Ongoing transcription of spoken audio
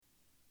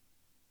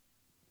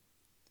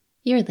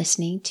You're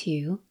listening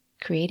to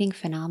Creating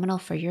Phenomenal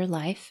for Your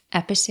Life,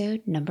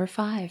 episode number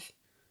 5,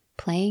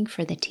 Playing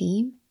for the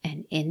Team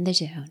and in the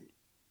Zone.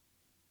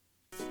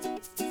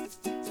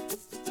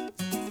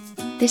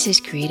 This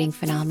is Creating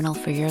Phenomenal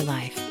for Your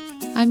Life.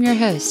 I'm your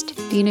host,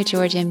 Dina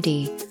George,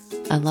 MD,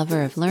 a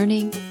lover of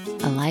learning,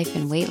 a life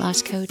and weight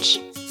loss coach,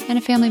 and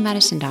a family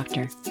medicine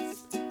doctor.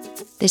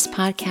 This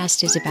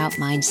podcast is about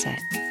mindset,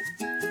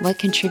 what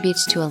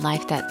contributes to a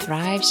life that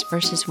thrives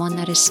versus one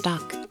that is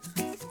stuck.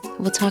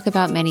 We'll talk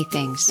about many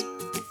things,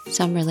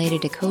 some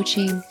related to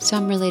coaching,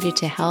 some related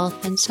to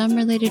health, and some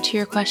related to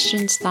your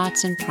questions,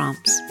 thoughts, and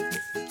prompts.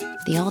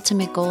 The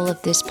ultimate goal of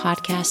this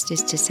podcast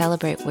is to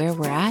celebrate where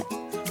we're at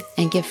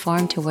and give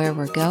form to where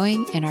we're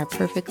going in our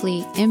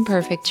perfectly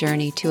imperfect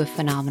journey to a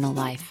phenomenal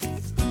life,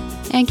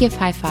 and give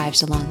high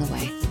fives along the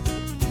way.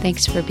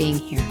 Thanks for being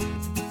here.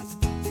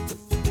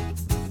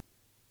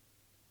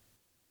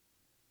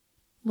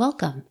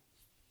 Welcome.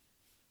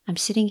 I'm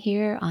sitting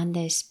here on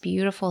this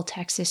beautiful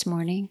Texas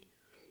morning.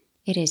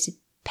 It is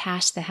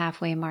past the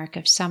halfway mark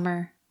of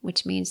summer,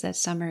 which means that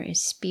summer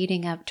is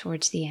speeding up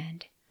towards the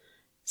end.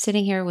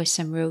 Sitting here with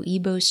some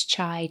Rooibos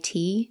chai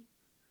tea,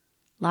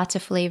 lots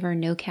of flavor,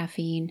 no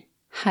caffeine,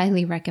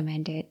 highly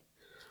recommend it,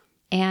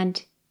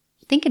 and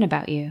thinking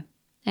about you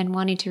and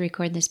wanting to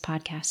record this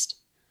podcast.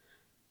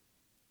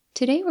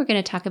 Today we're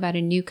going to talk about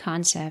a new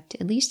concept.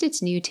 At least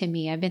it's new to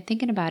me. I've been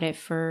thinking about it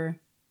for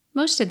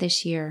most of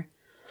this year.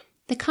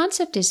 The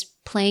concept is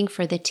playing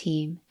for the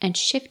team and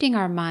shifting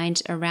our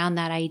minds around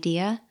that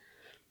idea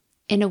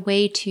in a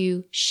way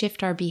to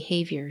shift our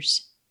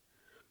behaviors.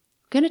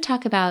 We're going to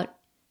talk about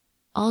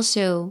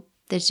also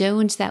the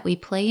zones that we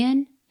play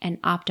in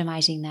and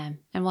optimizing them,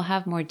 and we'll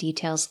have more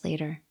details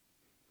later.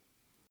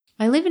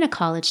 I live in a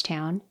college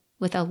town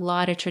with a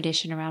lot of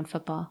tradition around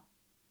football.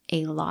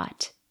 A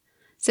lot.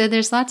 So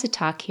there's lots of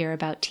talk here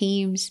about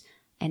teams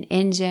and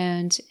end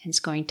zones and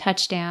scoring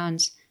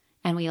touchdowns,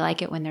 and we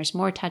like it when there's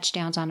more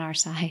touchdowns on our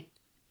side.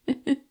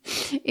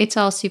 It's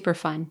all super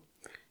fun.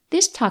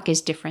 This talk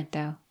is different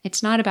though.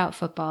 It's not about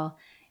football.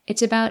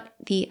 It's about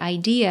the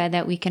idea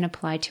that we can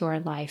apply to our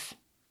life.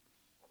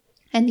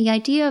 And the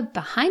idea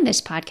behind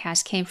this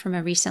podcast came from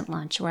a recent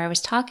lunch where I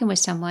was talking with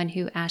someone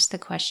who asked the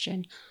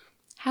question,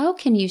 how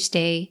can you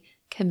stay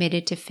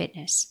committed to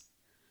fitness?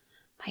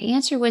 My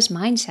answer was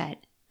mindset.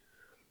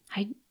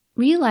 I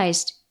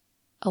realized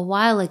a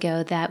while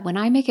ago that when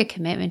I make a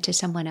commitment to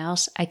someone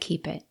else, I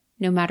keep it,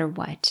 no matter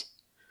what.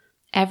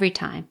 Every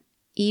time,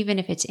 even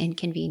if it's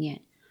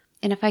inconvenient.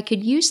 And if I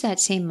could use that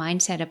same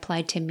mindset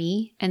applied to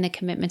me and the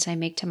commitments I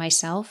make to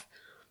myself,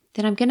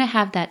 then I'm going to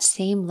have that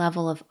same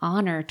level of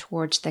honor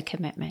towards the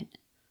commitment.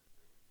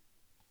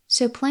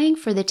 So playing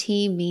for the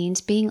team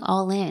means being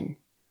all in,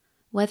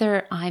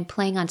 whether I'm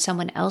playing on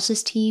someone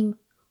else's team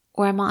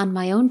or I'm on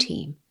my own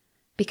team,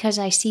 because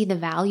I see the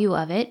value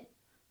of it,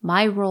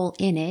 my role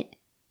in it,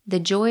 the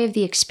joy of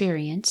the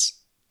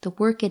experience, the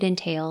work it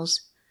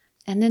entails,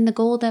 and then the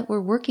goal that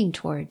we're working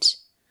towards.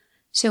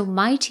 So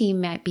my team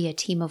might be a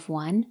team of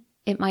one,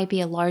 it might be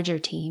a larger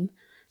team.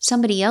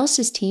 Somebody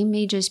else's team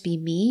may just be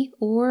me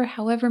or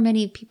however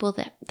many people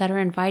that are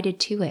invited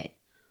to it.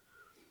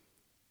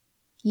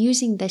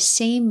 Using the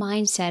same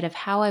mindset of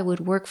how I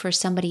would work for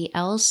somebody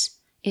else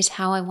is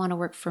how I want to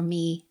work for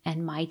me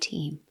and my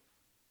team.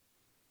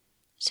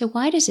 So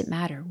why does it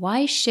matter?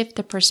 Why shift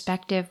the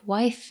perspective?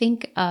 Why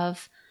think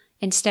of,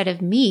 instead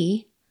of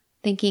me,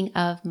 thinking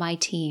of my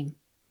team?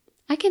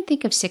 I can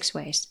think of 6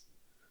 ways.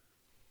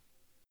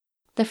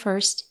 The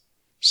first,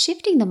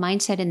 shifting the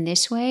mindset in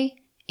this way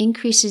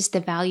increases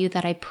the value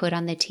that I put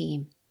on the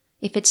team.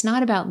 If it's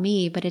not about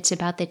me, but it's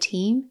about the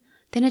team,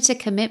 then it's a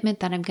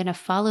commitment that I'm going to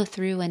follow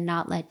through and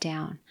not let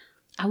down.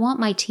 I want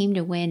my team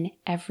to win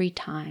every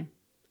time.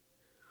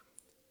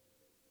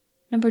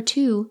 Number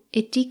 2,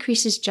 it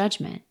decreases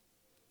judgment,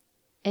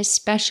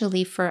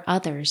 especially for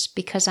others,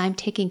 because I'm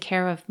taking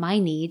care of my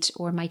needs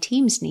or my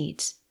team's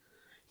needs.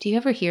 Do you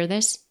ever hear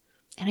this?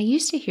 And I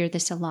used to hear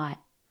this a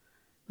lot.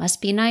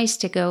 Must be nice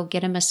to go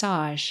get a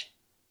massage.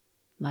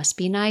 Must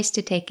be nice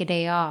to take a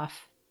day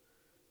off.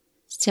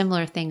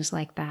 Similar things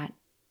like that.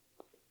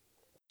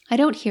 I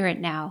don't hear it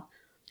now,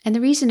 and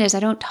the reason is I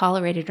don't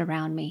tolerate it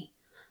around me.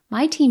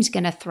 My team's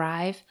going to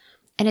thrive,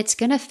 and it's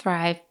going to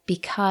thrive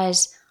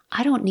because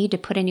I don't need to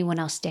put anyone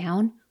else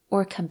down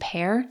or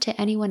compare to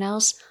anyone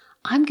else.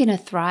 I'm going to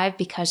thrive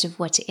because of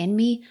what's in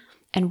me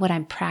and what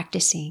I'm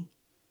practicing.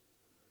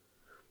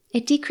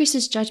 It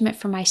decreases judgment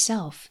for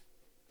myself,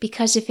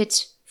 because if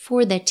it's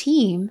for the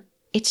team,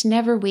 it's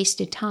never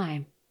wasted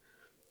time.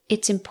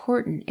 It's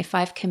important if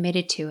I've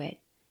committed to it.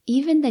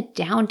 Even the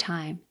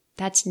downtime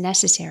that's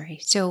necessary.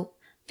 So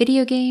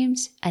video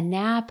games, a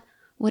nap,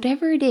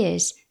 whatever it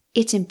is,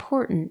 it's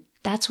important.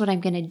 That's what I'm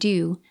going to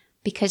do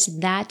because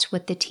that's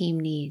what the team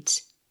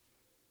needs.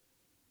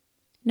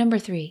 Number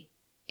 3,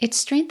 it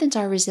strengthens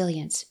our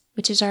resilience,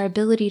 which is our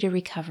ability to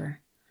recover.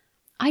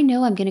 I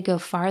know I'm going to go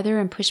farther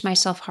and push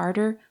myself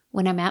harder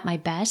when I'm at my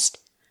best,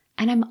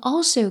 and I'm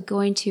also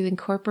going to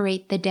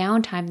incorporate the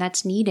downtime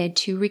that's needed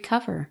to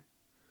recover.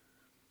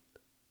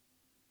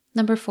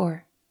 Number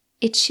 4,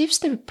 it shifts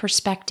the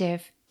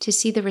perspective to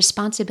see the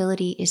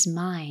responsibility is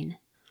mine,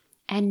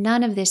 and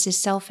none of this is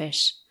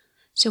selfish.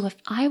 So if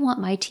I want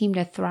my team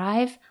to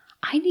thrive,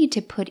 I need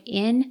to put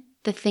in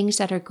the things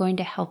that are going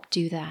to help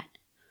do that.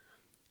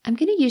 I'm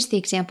going to use the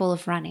example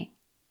of running.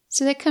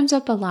 So that comes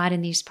up a lot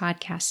in these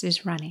podcasts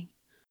is running.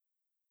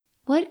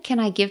 What can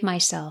I give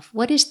myself?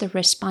 What is the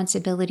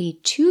responsibility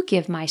to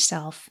give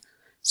myself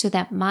so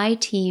that my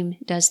team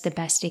does the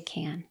best it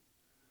can?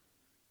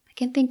 I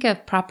can think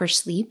of proper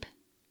sleep,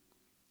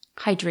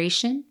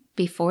 hydration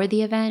before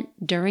the event,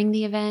 during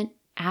the event,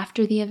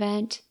 after the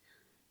event,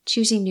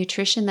 choosing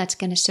nutrition that's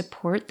going to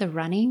support the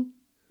running,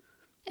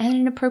 and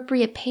an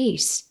appropriate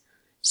pace.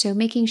 So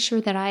making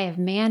sure that I have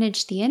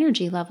managed the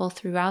energy level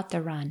throughout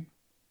the run.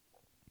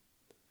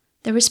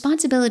 The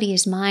responsibility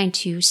is mine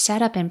to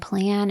set up and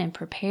plan and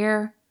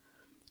prepare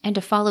and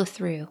to follow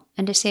through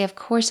and to say, of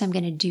course, I'm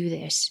going to do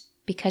this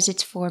because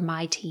it's for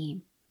my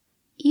team,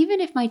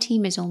 even if my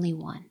team is only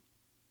one.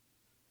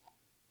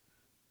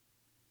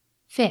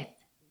 Fifth,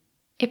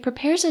 it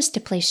prepares us to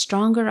play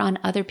stronger on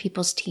other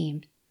people's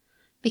team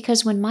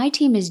because when my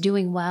team is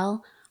doing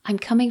well, I'm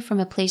coming from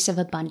a place of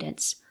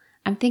abundance.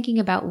 I'm thinking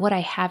about what I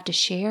have to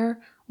share,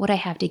 what I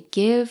have to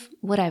give,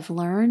 what I've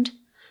learned.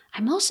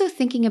 I'm also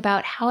thinking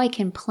about how I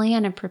can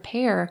plan and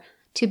prepare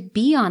to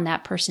be on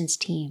that person's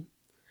team.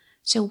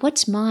 So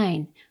what's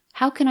mine?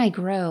 How can I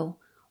grow?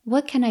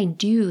 What can I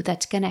do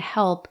that's going to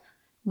help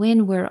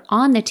when we're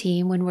on the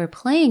team, when we're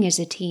playing as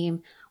a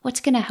team? What's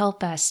going to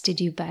help us to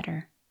do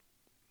better?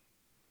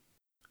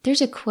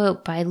 There's a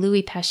quote by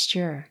Louis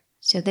Pasteur,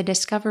 so the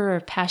discoverer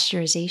of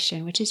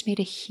pasteurization, which has made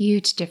a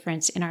huge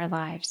difference in our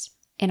lives,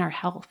 in our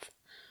health.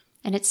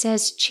 And it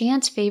says,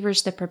 chance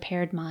favors the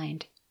prepared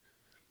mind.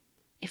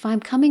 If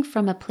I'm coming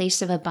from a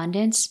place of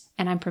abundance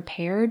and I'm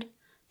prepared,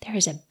 there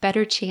is a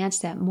better chance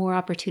that more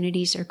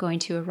opportunities are going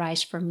to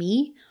arise for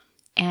me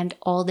and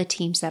all the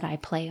teams that I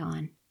play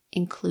on,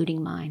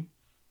 including mine.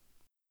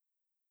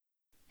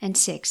 And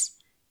 6,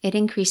 it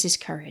increases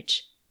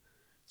courage.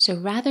 So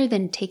rather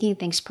than taking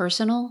things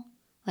personal,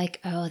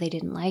 like, oh, they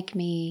didn't like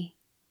me,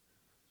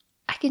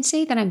 I can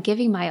say that I'm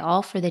giving my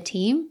all for the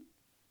team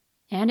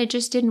and it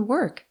just didn't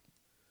work.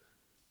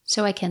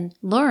 So I can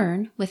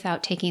learn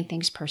without taking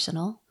things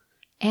personal.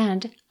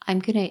 And I'm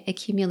going to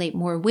accumulate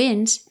more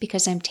wins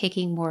because I'm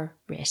taking more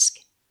risk.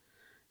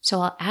 So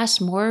I'll ask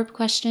more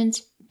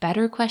questions,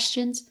 better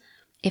questions,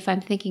 if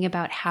I'm thinking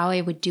about how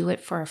I would do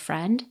it for a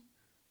friend,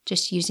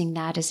 just using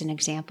that as an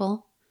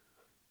example.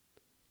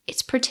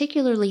 It's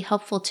particularly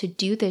helpful to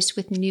do this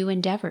with new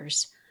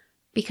endeavors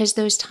because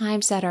those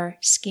times that are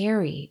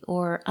scary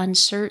or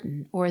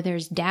uncertain or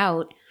there's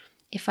doubt,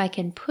 if I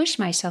can push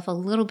myself a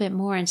little bit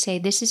more and say,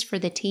 this is for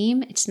the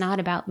team, it's not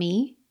about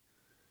me.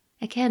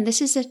 Again,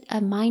 this is a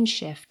mind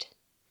shift.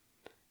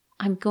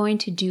 I'm going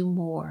to do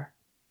more.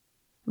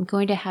 I'm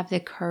going to have the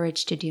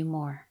courage to do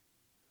more.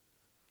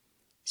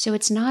 So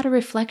it's not a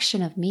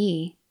reflection of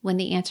me when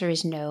the answer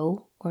is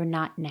no or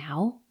not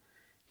now,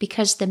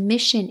 because the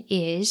mission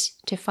is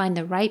to find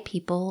the right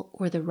people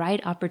or the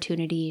right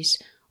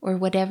opportunities or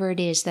whatever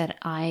it is that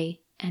I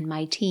and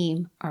my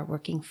team are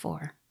working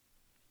for.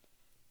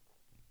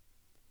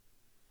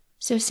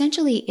 So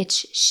essentially,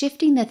 it's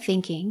shifting the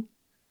thinking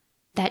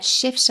that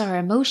shifts our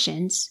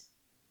emotions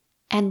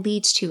and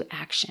leads to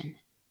action.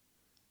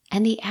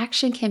 And the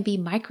action can be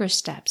micro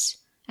steps.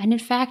 And in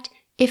fact,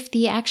 if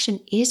the action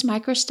is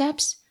micro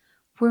steps,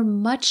 we're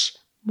much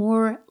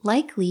more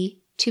likely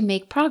to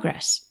make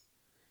progress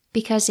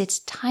because it's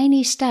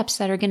tiny steps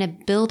that are going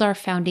to build our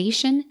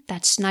foundation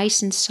that's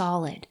nice and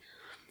solid.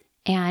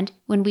 And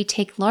when we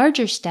take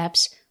larger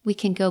steps, we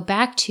can go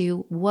back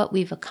to what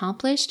we've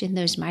accomplished in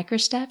those micro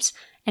steps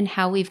and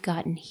how we've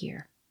gotten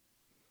here.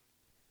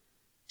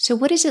 So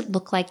what does it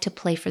look like to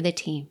play for the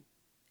team?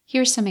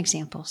 Here's some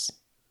examples.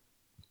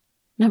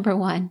 Number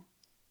 1,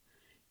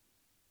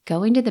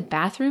 going to the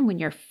bathroom when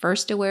you're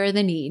first aware of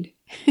the need.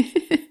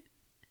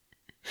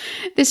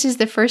 This is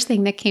the first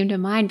thing that came to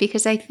mind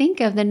because I think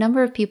of the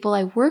number of people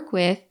I work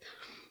with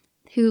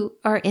who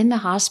are in the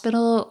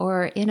hospital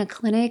or in a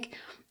clinic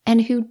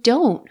and who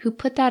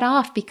put that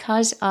off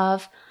because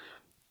of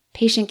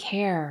patient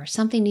care.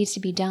 Something needs to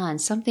be done.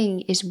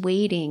 Something is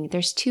waiting.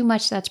 There's too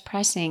much that's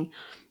pressing.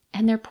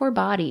 And their poor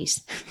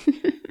bodies.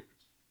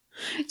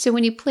 So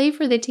when you play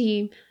for the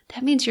team,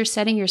 that means you're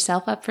setting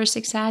yourself up for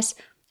success,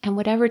 and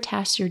whatever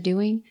tasks you're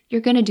doing,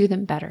 you're going to do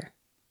them better.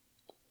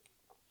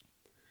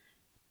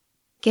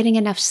 Getting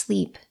enough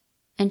sleep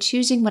and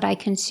choosing what I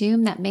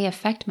consume that may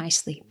affect my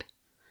sleep.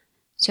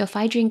 So if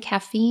I drink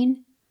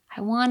caffeine,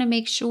 I want to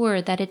make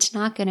sure that it's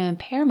not going to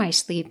impair my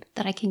sleep,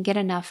 that I can get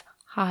enough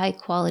high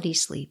quality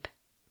sleep.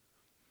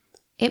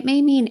 It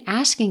may mean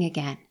asking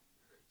again.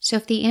 So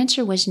if the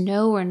answer was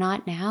no or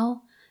not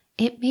now,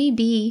 it may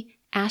be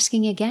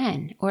asking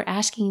again or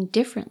asking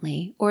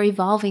differently or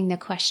evolving the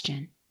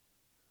question.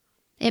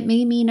 It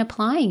may mean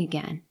applying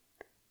again.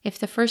 If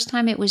the first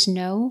time it was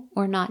no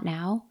or not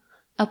now,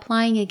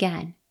 applying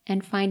again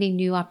and finding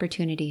new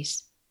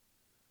opportunities.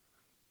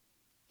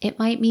 It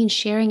might mean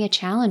sharing a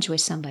challenge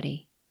with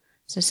somebody.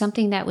 So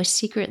something that was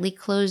secretly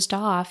closed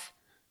off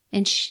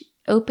and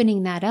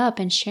opening that up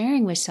and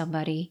sharing with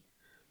somebody,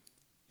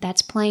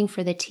 that's playing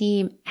for the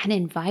team and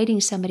inviting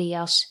somebody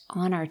else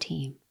on our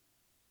team.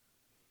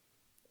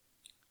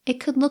 It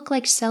could look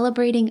like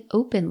celebrating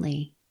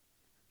openly.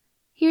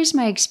 Here's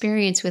my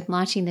experience with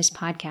launching this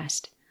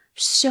podcast.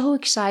 So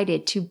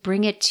excited to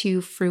bring it to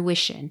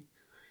fruition,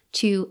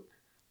 to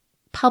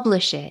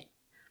publish it,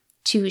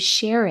 to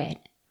share it.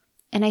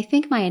 And I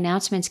think my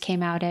announcements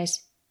came out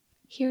as,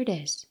 here it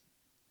is,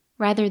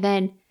 rather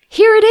than,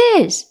 here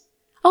it is.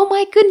 Oh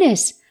my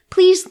goodness,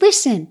 please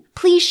listen,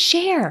 please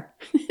share.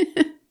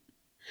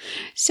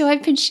 So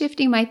I've been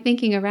shifting my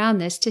thinking around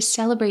this to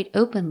celebrate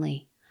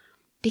openly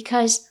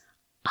because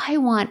I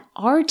want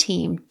our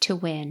team to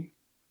win,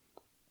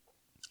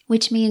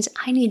 which means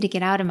I need to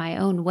get out of my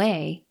own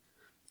way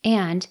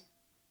and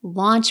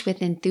launch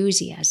with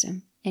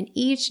enthusiasm. And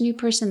each new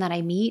person that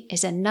I meet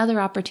is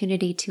another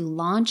opportunity to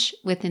launch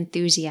with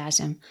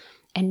enthusiasm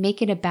and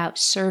make it about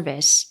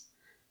service.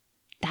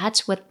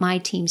 That's what my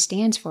team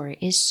stands for,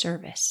 is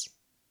service.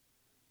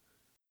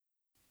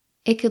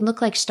 It could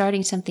look like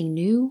starting something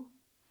new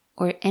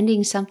or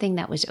ending something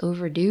that was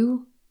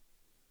overdue.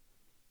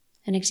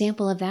 An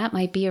example of that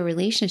might be a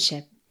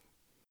relationship.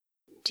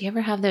 Do you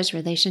ever have those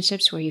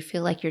relationships where you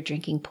feel like you're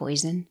drinking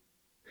poison?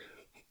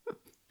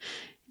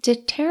 It's a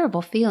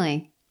terrible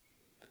feeling.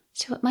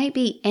 So it might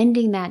be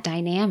ending that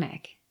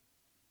dynamic,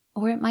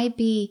 or it might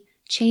be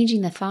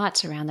changing the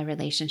thoughts around the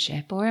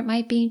relationship, or it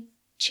might be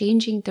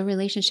changing the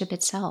relationship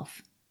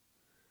itself.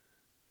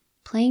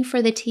 Playing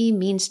for the team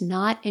means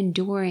not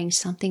enduring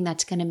something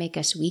that's going to make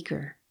us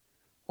weaker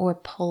or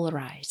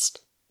polarized.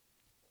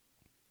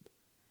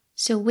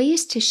 So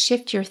ways to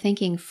shift your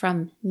thinking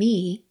from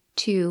me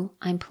to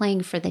I'm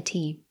playing for the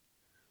team.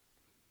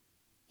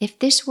 If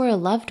this were a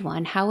loved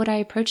one, how would I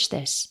approach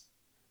this?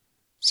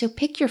 So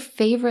pick your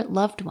favorite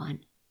loved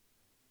one.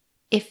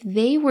 If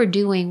they were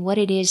doing what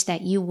it is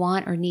that you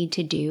want or need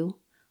to do,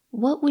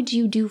 what would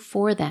you do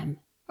for them?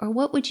 Or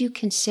what would you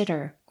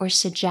consider or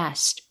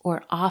suggest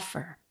or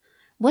offer?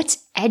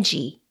 What's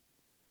edgy,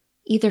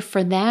 either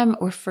for them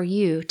or for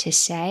you to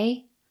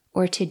say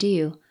or to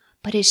do,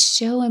 but is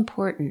so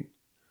important?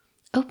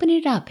 Open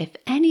it up. If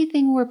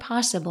anything were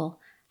possible,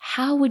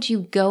 how would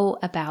you go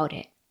about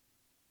it?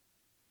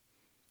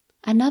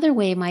 Another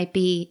way might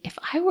be, if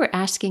I were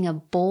asking a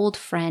bold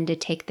friend to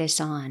take this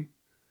on,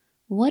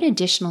 what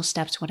additional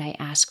steps would I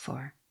ask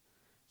for?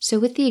 So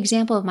with the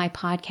example of my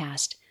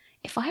podcast,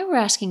 if I were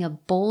asking a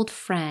bold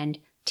friend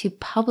to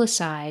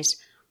publicize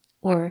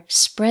or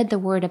spread the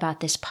word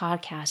about this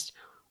podcast,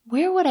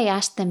 where would I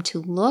ask them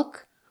to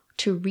look,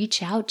 to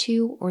reach out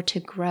to, or to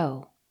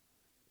grow?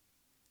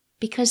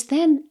 Because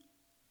then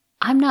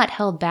I'm not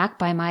held back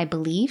by my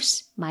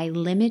beliefs, my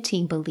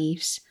limiting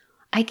beliefs.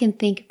 I can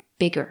think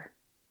bigger.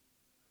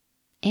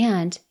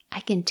 And I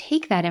can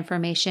take that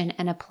information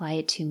and apply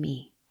it to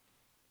me.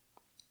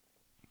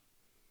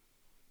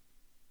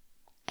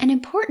 An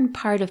important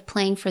part of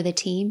playing for the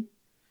team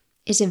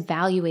is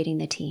evaluating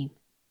the team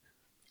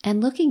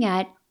and looking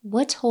at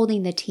what's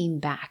holding the team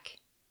back.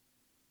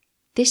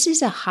 This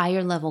is a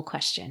higher level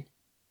question.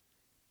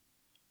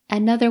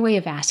 Another way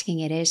of asking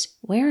it is,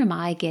 where am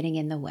I getting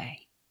in the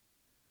way?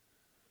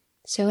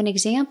 So an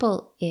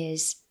example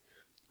is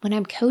when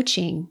I'm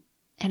coaching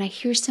and I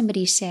hear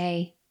somebody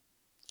say,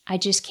 I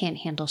just can't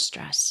handle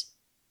stress.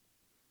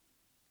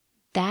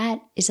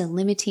 That is a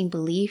limiting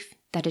belief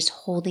that is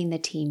holding the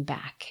team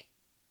back.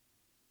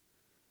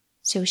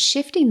 So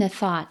shifting the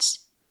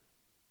thoughts,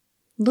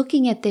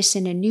 looking at this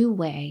in a new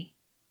way,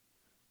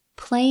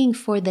 playing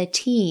for the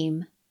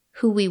team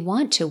who we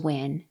want to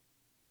win,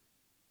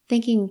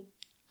 thinking,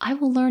 I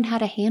will learn how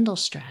to handle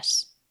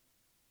stress.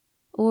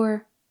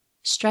 Or,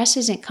 stress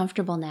isn't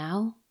comfortable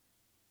now,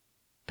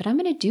 but I'm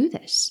going to do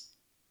this.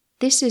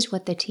 This is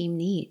what the team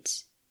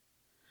needs.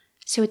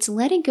 So it's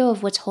letting go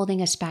of what's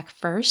holding us back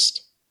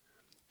first,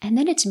 and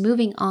then it's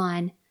moving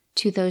on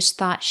to those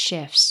thought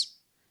shifts.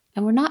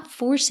 And we're not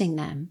forcing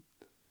them.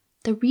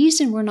 The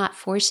reason we're not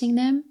forcing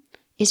them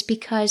is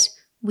because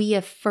we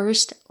have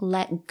first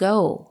let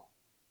go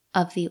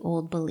of the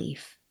old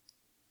belief.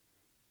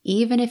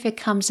 Even if it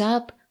comes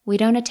up, we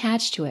don't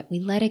attach to it. We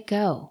let it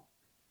go.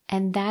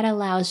 And that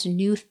allows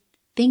new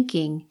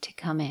thinking to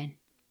come in.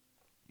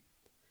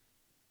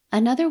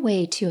 Another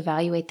way to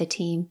evaluate the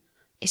team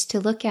is to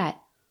look at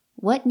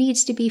what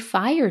needs to be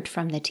fired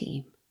from the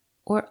team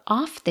or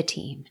off the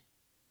team.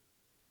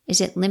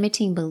 Is it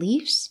limiting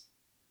beliefs?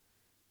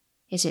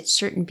 Is it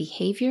certain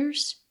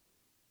behaviors?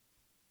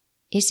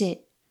 Is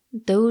it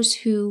those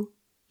who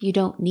you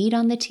don't need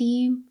on the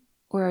team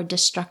or are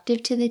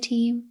destructive to the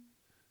team?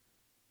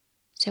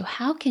 So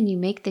how can you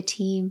make the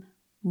team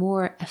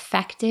more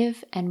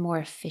effective and more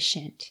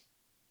efficient?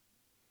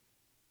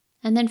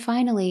 And then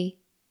finally,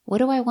 what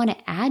do I want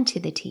to add to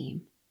the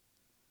team?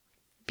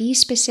 Be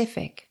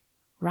specific.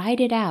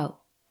 Write it out.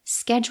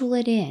 Schedule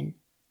it in.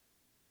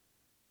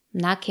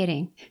 I'm not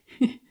kidding.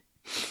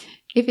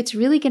 If it's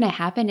really going to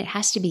happen, it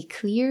has to be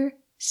clear,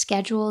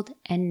 scheduled,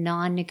 and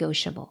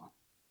non-negotiable.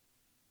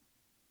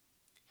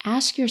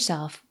 Ask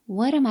yourself,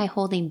 what am I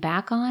holding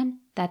back on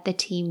that the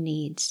team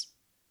needs?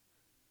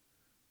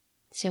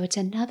 So it's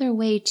another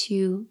way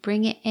to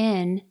bring it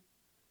in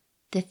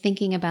the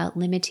thinking about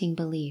limiting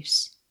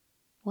beliefs.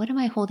 What am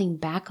I holding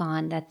back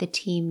on that the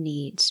team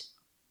needs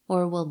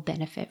or will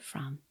benefit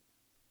from?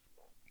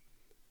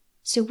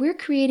 So we're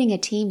creating a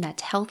team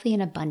that's healthy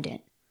and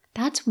abundant.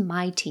 That's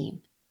my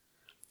team.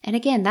 And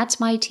again, that's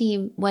my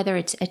team, whether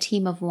it's a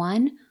team of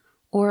one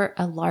or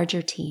a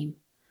larger team,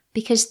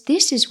 because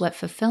this is what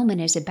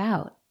fulfillment is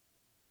about.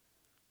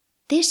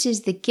 This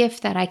is the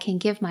gift that I can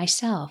give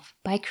myself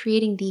by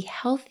creating the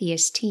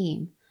healthiest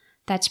team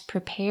that's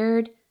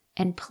prepared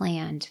and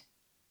planned.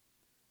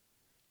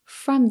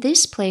 From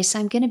this place,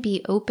 I'm going to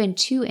be open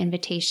to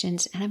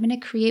invitations, and I'm going to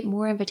create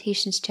more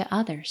invitations to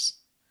others.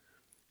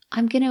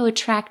 I'm going to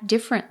attract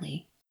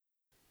differently.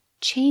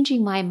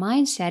 Changing my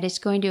mindset is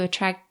going to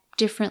attract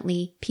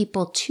differently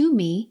people to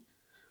me,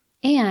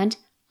 and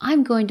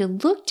I'm going to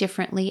look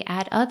differently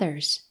at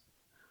others.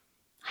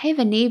 I have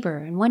a neighbor,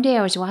 and one day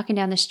I was walking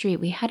down the street.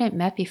 We hadn't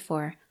met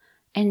before,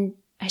 and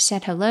I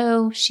said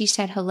hello, she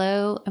said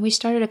hello, and we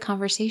started a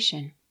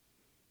conversation.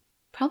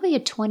 Probably a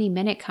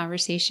 20-minute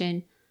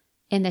conversation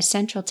in the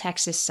Central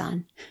Texas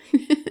sun,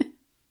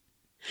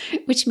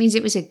 which means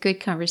it was a good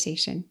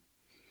conversation.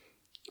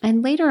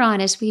 And later on,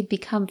 as we'd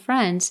become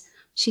friends,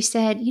 she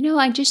said,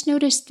 I just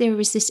noticed there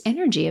was this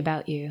energy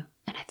about you.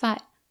 And I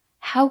thought,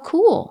 how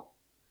cool.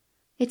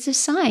 It's a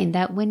sign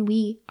that when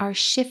we are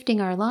shifting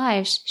our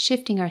lives,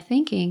 shifting our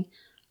thinking,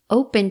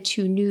 open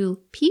to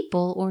new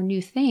people or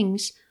new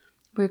things,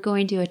 we're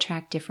going to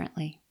attract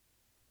differently.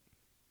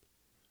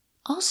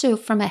 Also,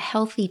 from a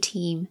healthy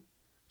team,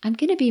 I'm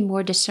going to be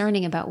more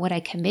discerning about what I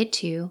commit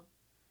to,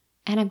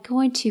 and I'm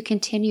going to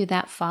continue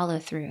that follow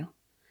through.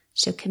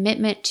 So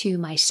commitment to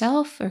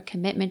myself or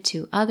commitment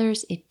to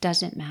others, it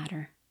doesn't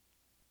matter.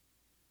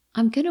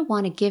 I'm going to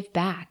want to give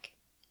back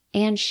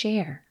and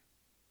share.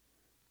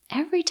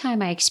 Every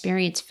time I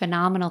experience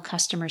phenomenal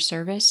customer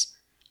service,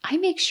 I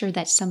make sure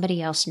that somebody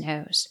else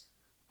knows,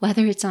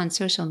 whether it's on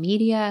social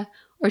media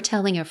or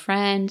telling a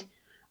friend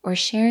or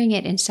sharing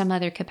it in some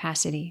other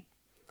capacity.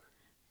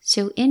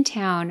 So in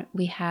town,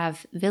 we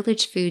have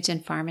Village Foods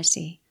and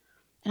Pharmacy,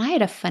 and I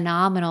had a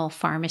phenomenal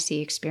pharmacy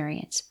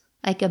experience,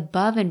 like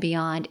above and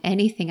beyond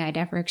anything I'd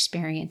ever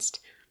experienced,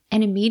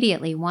 and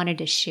immediately wanted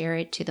to share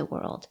it to the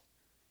world.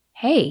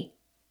 Hey,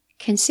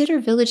 consider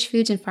Village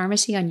Foods and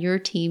Pharmacy on your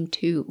team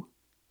too.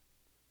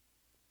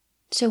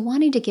 So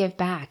wanting to give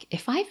back,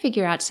 if I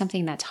figure out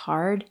something that's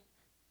hard,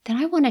 then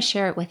I want to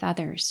share it with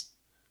others.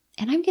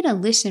 And I'm going to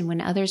listen when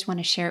others want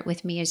to share it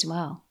with me as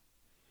well.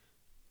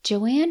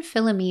 Joanne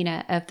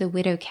Filomena of the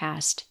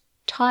Widowcast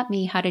taught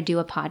me how to do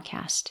a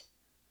podcast.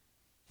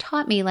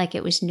 Taught me like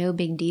it was no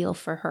big deal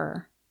for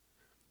her.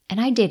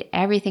 And I did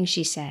everything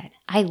she said.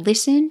 I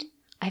listened.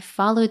 I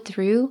followed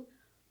through.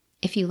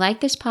 If you like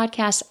this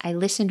podcast, I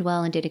listened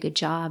well and did a good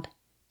job.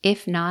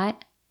 If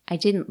not, I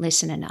didn't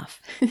listen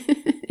enough.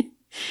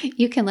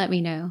 You can let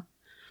me know.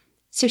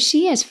 So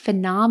she has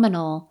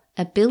phenomenal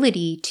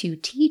ability to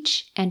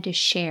teach and to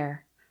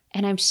share,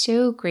 and I'm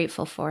so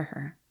grateful for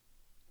her.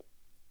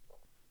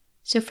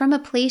 So from a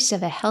place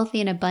of a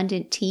healthy and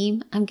abundant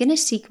team, I'm going to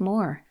seek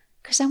more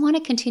because I want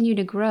to continue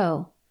to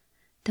grow.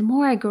 The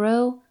more I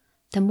grow,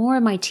 the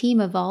more my team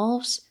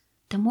evolves,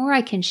 the more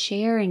I can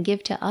share and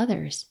give to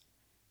others.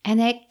 And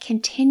that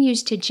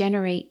continues to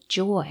generate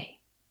joy.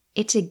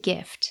 It's a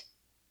gift.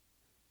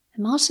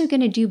 I'm also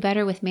going to do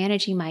better with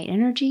managing my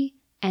energy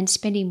and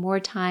spending more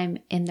time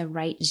in the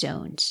right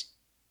zones.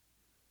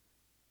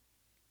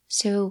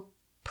 So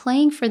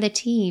playing for the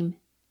team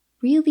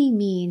really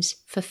means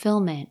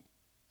fulfillment,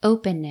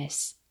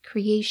 openness,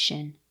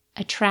 creation,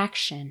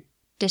 attraction,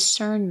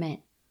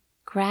 discernment,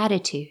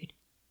 gratitude,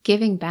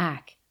 giving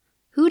back.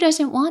 Who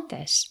doesn't want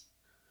this?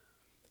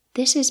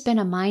 This has been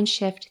a mind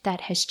shift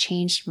that has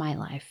changed my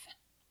life.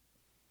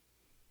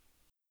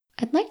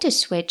 I'd like to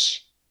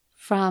switch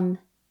from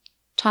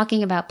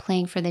talking about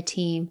playing for the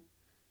team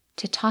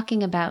to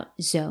talking about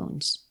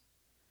zones.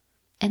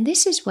 And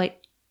this is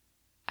what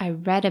I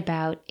read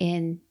about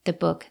in the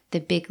book, The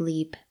Big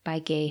Leap by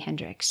Gay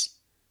Hendricks.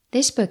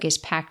 This book is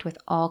packed with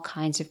all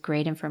kinds of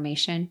great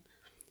information.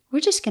 We're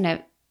just going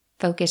to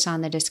focus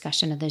on the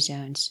discussion of the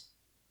zones.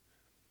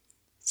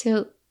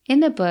 So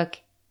in the book,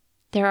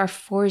 there are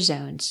 4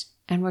 zones,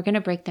 and we're going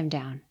to break them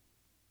down.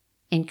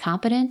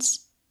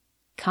 Incompetence,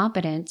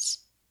 competence,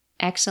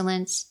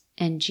 excellence,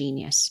 and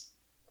genius.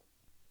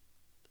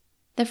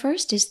 The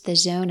first is the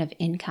zone of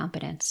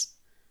incompetence,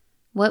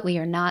 what we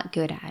are not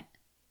good at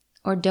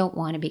or don't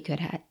want to be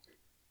good at.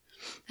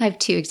 I have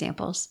 2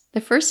 examples.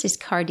 The first is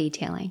car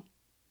detailing.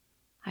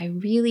 I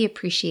really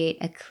appreciate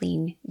a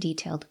clean,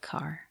 detailed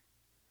car.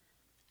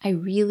 I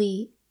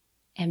really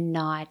am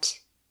not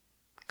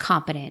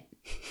competent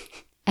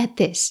at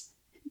this.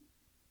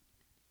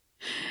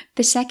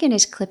 The second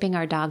is clipping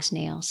our dog's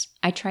nails.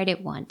 I tried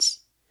it once.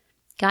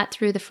 Got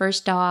through the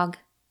first dog,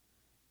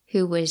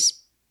 who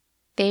was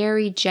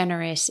very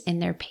generous in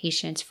their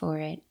patience for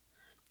it.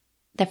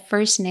 The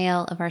first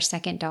nail of our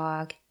second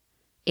dog,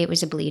 it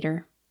was a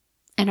bleeder.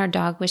 and our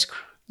dog was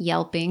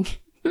yelping.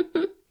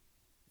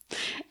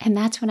 And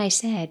that's when I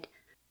said,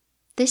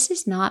 this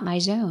is not my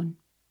zone.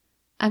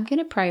 I'm going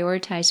to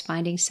prioritize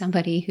finding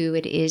somebody who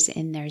it is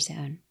in their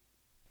zone.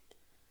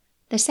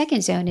 The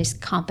second zone is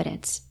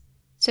competence.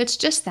 So it's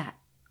just that.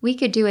 We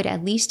could do it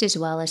at least as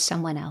well as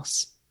someone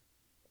else.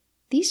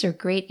 These are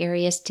great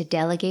areas to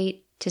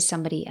delegate to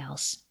somebody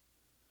else.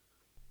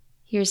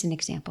 Here's an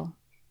example.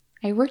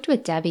 I worked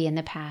with Debbie in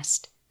the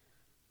past,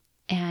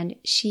 and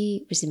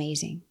she was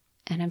amazing,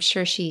 and I'm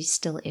sure she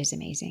still is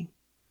amazing.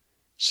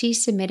 She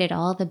submitted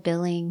all the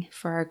billing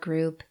for our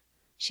group.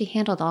 She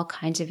handled all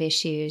kinds of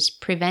issues,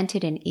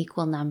 prevented an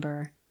equal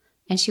number,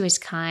 and she was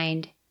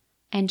kind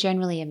and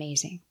generally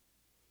amazing.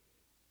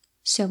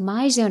 So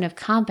my zone of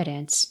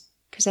competence,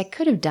 because I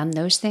could have done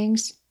those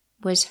things,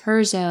 was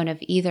her zone of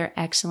either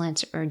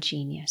excellence or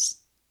genius.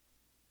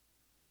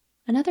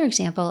 Another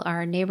example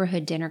are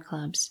neighborhood dinner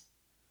clubs.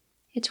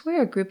 It's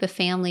where a group of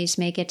families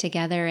may get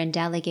together and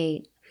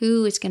delegate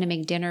who is going to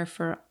make dinner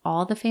for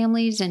all the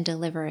families and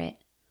deliver it,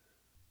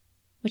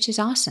 which is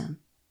awesome.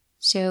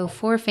 So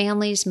 4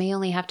 families may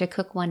only have to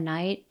cook one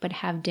night, but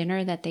have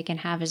dinner that they can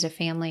have as a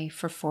family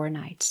for 4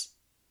 nights.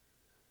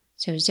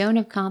 So zone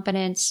of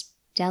competence,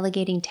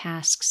 delegating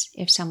tasks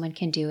if someone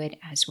can do it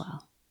as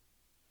well.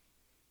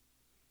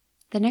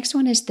 The next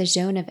one is the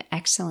zone of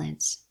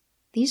excellence.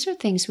 These are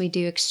things we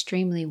do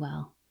extremely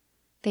well.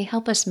 They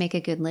help us make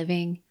a good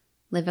living,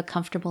 live a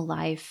comfortable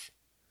life.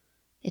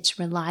 It's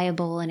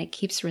reliable and it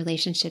keeps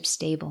relationships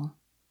stable.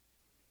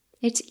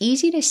 It's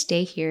easy to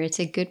stay here. It's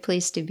a good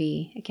place to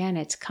be. Again,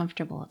 it's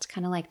comfortable. It's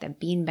kind of like the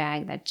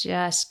beanbag that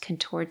just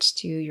contorts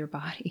to your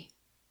body.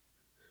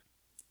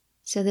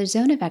 So the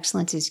zone of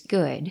excellence is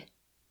good,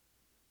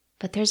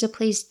 but there's a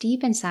place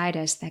deep inside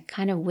us that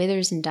kind of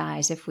withers and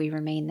dies if we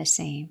remain the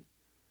same.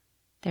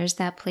 There's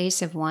that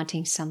place of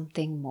wanting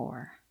something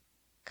more,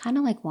 kind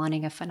of like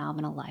wanting a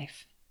phenomenal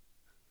life.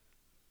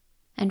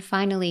 And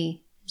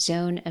finally,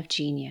 zone of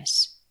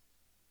genius.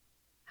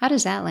 How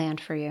does that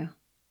land for you?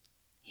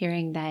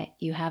 Hearing that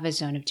you have a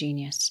zone of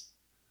genius.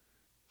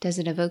 Does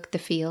it evoke the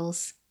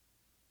feels?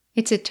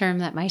 It's a term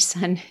that my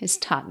son has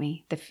taught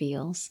me, the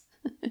feels.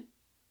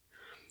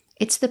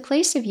 It's the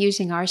place of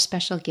using our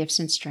special gifts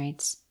and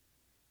strengths.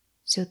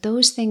 So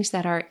those things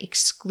that are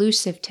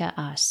exclusive to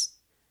us.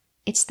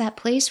 It's that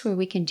place where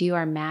we can do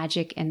our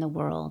magic in the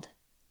world.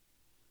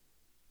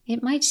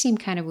 It might seem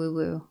kind of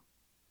woo-woo.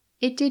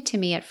 It did to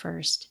me at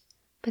first.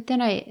 But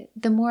then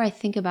the more I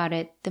think about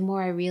it, the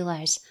more I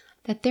realize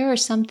that there are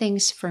some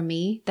things for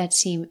me that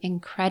seem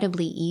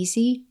incredibly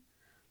easy.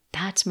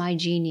 That's my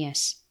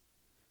genius.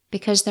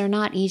 Because they're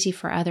not easy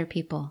for other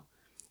people.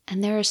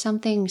 And there are some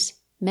things,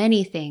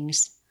 many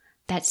things,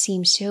 that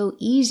seem so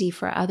easy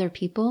for other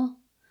people.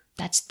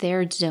 That's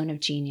their zone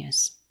of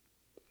genius.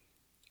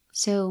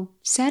 So,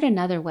 said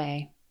another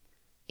way,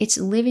 it's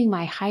living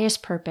my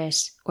highest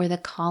purpose or the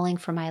calling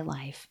for my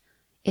life.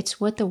 It's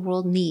what the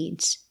world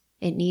needs.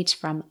 It needs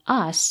from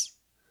us,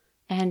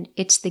 and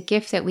it's the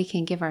gift that we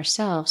can give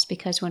ourselves,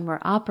 because when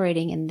we're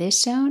operating in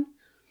this zone,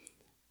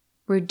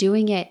 we're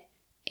doing it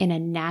in a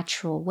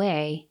natural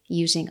way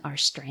using our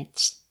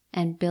strengths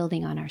and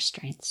building on our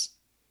strengths.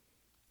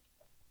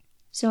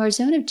 So our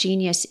zone of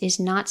genius is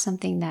not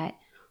something that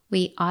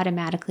we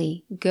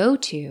automatically go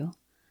to.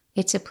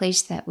 It's a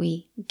place that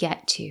we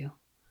get to.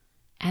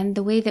 And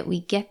the way that we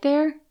get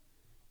there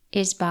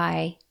is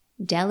by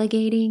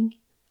delegating,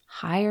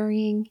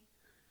 hiring,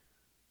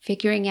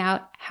 figuring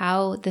out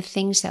how the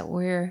things that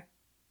we're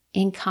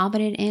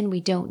incompetent in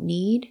we don't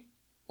need,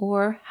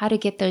 or how to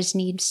get those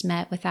needs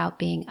met without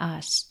being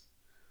us.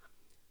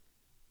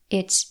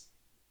 It's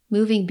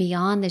moving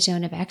beyond the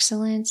zone of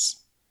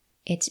excellence.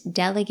 It's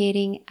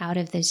delegating out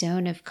of the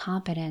zone of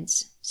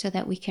competence so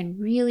that we can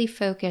really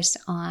focus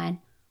on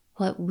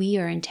what we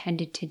are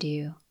intended to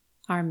do,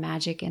 our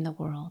magic in the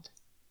world.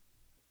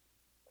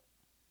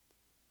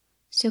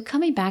 So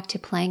coming back to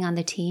playing on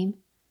the team,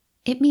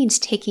 it means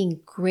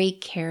taking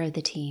great care of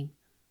the team,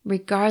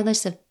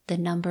 regardless of the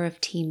number of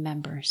team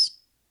members.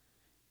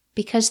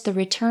 Because the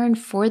return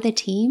for the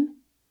team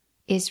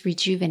is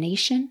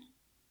rejuvenation,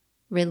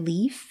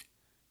 relief,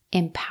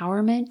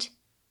 empowerment,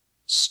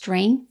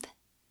 strength,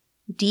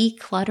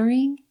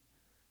 decluttering,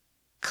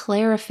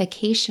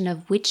 clarification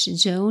of which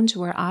zones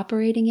we're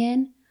operating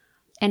in,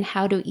 and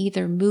how to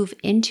either move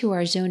into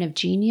our zone of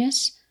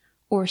genius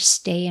or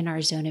stay in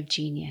our zone of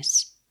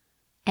genius.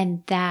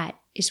 And that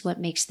is what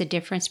makes the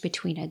difference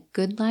between a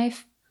good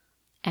life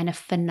and a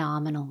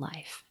phenomenal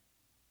life.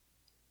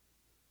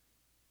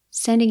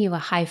 Sending you a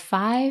high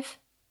five,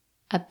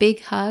 a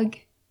big hug,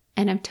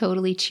 and I'm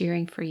totally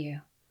cheering for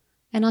you.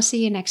 And I'll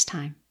see you next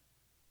time.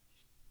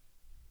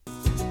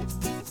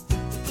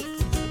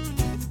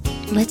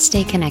 Let's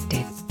stay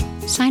connected.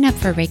 Sign up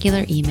for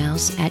regular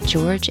emails at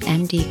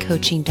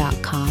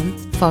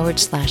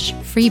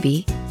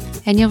georgemdcoaching.com/freebie,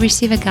 and you'll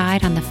receive a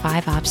guide on the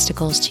 5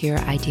 obstacles to your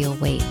ideal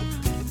weight.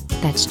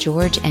 That's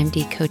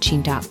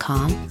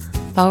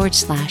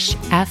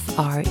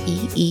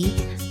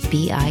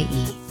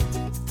georgemdcoaching.com/FREEBIE.